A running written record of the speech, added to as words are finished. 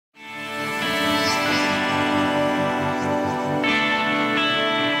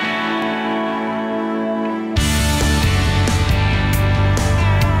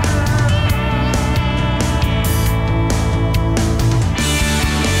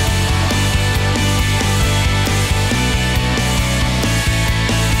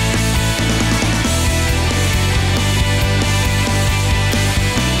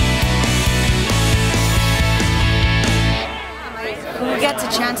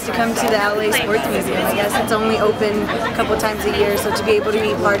chance to come to the LA Sports Museum. I guess it's only open a couple times a year, so to be able to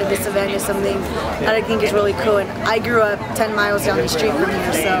be part of this event is something that I think is really cool. And I grew up 10 miles down the street from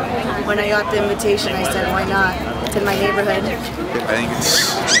here, so when I got the invitation, I said, why not? It's in my neighborhood. I think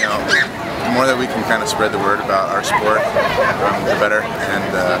it's, the more that we can kind of spread the word about our sport, the better. And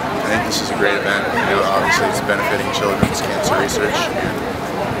I think this is a great event. Obviously it's benefiting children's cancer research.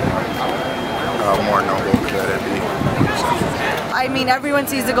 More noble could it be. So. I mean, everyone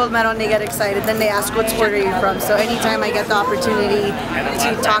sees the gold medal and they get excited. Then they ask, what sport are you from? So anytime I get the opportunity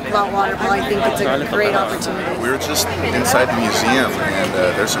to talk about water polo, I think it's a great opportunity. We were just inside the museum, and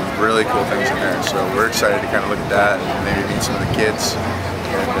there's some really cool things in there. So we're excited to kind of look at that and maybe meet some of the kids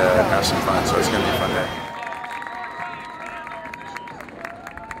and have some fun. So it's going to be a fun day.